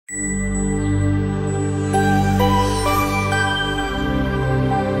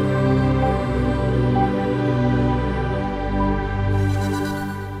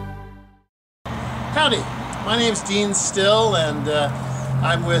name's Dean Still, and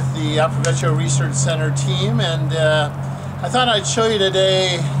I'm with the Aprovecho Research Center team, and I thought I'd show you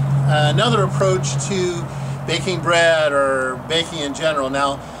today another approach to baking bread or baking in general.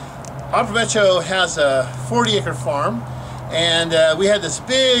 Now, Aprovecho has a 40-acre farm, and we had this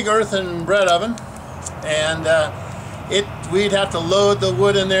big earthen bread oven, and we'd have to load the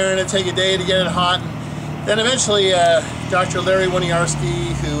wood in there, and it'd take a day to get it hot. And then eventually Dr. Larry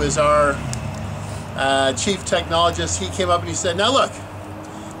Winiarski, who is our chief technologist, he came up and he said, now look,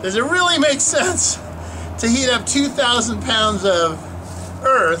 does it really make sense to heat up 2,000 pounds of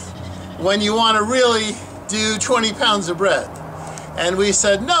earth when you want to really do 20 pounds of bread? And we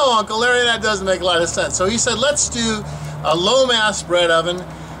said, no, Uncle Larry, that doesn't make a lot of sense. So he said, let's do a low mass bread oven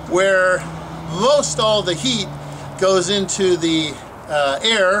where most all the heat goes into the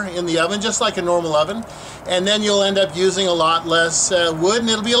air in the oven, just like a normal oven, and then you'll end up using a lot less wood, and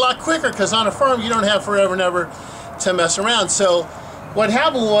it'll be a lot quicker, because on a farm you don't have forever and ever to mess around. So what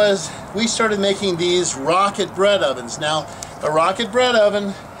happened was we started making these rocket bread ovens. Now, a rocket bread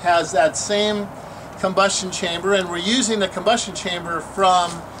oven has that same combustion chamber, and we're using the combustion chamber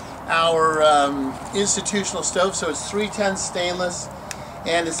from our institutional stove, so it's 310 stainless,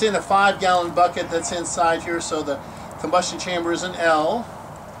 and it's in a 5-gallon bucket that's inside here, so the combustion chamber is an L.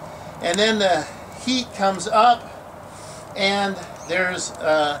 And then the heat comes up, and there's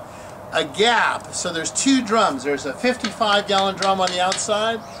a gap. So there's two drums. There's a 55-gallon drum on the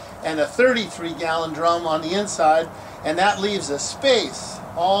outside and a 33-gallon drum on the inside, and that leaves a space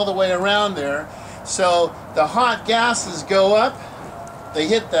all the way around there. So the hot gases go up, they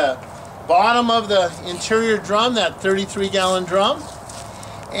hit the bottom of the interior drum, that 33-gallon drum,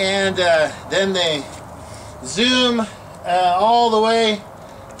 and then they zoom all the way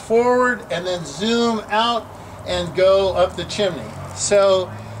forward and then zoom out and go up the chimney.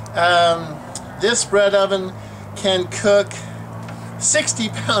 So this bread oven can cook 60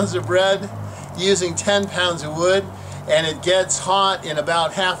 pounds of bread using 10 pounds of wood, and it gets hot in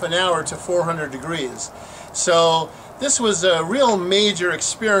about half an hour to 400 degrees. So this was a real major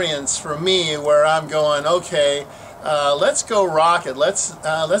experience for me, where I'm going, okay, let's go rocket.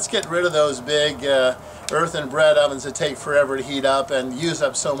 Let's get rid of those big earthen bread ovens that take forever to heat up and use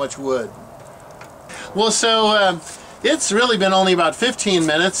up so much wood. Well, so it's really been only about 15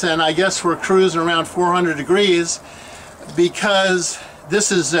 minutes, and I guess we're cruising around 400 degrees because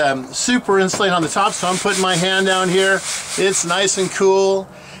this is super insulated on the top, so I'm putting my hand down here. It's nice and cool,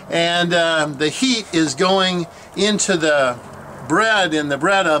 and the heat is going into the bread in the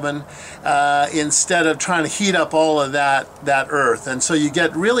bread oven instead of trying to heat up all of that earth, and so you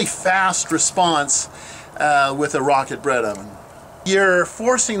get really fast response with a rocket bread oven. You're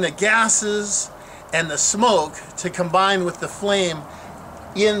forcing the gases and the smoke to combine with the flame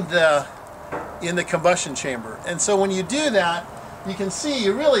in the combustion chamber, and so when you do that, you can see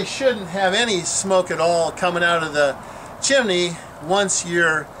you really shouldn't have any smoke at all coming out of the chimney once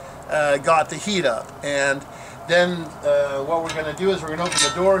you're got the heat up. And then what we're going to do is we're going to open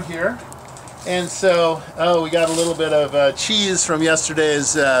the door here, and so we got a little bit of cheese from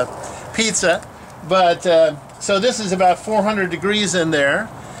yesterday's pizza, but so this is about 400 degrees in there,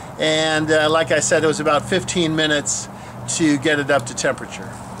 and like I said, it was about 15 minutes to get it up to temperature.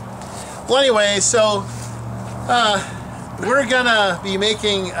 Well, anyway, so we're gonna be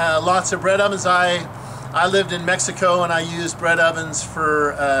making lots of bread ovens. I lived in Mexico, and I used bread ovens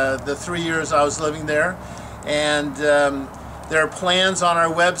for the 3 years I was living there, and there are plans on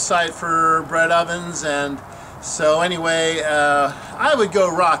our website for bread ovens, and so anyway, I would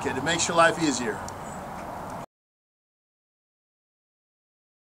go rocket. It makes your life easier.